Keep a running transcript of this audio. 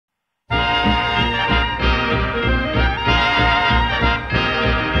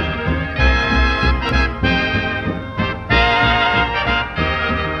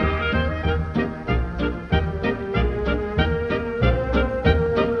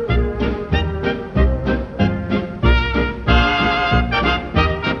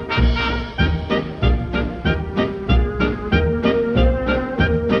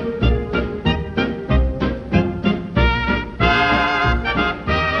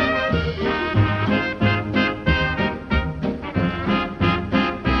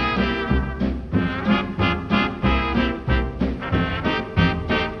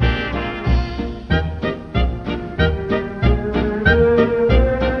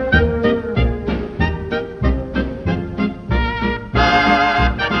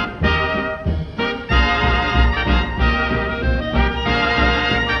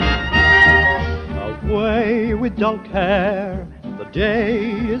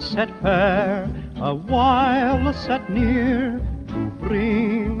is set fair, a wireless set near to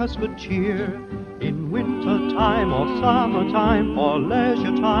bring us good cheer. In winter time or summer time, or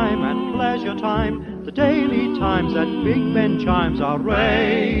leisure time and pleasure time, the daily times that Big Ben chimes are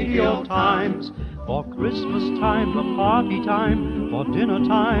radio times. For Christmas time, the party time, for dinner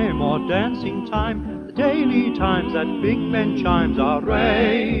time or dancing time, the daily times that Big Ben chimes are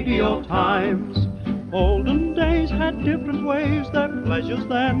radio times. Olden days had different ways, their pleasures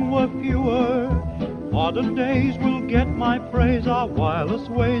then were fewer. Modern days will get my praise, our wireless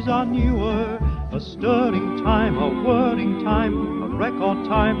ways are newer. A stirring time, a whirring time, a record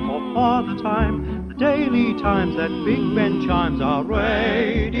time for father time, the daily times that Big Ben chimes are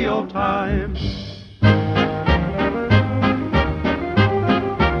radio times.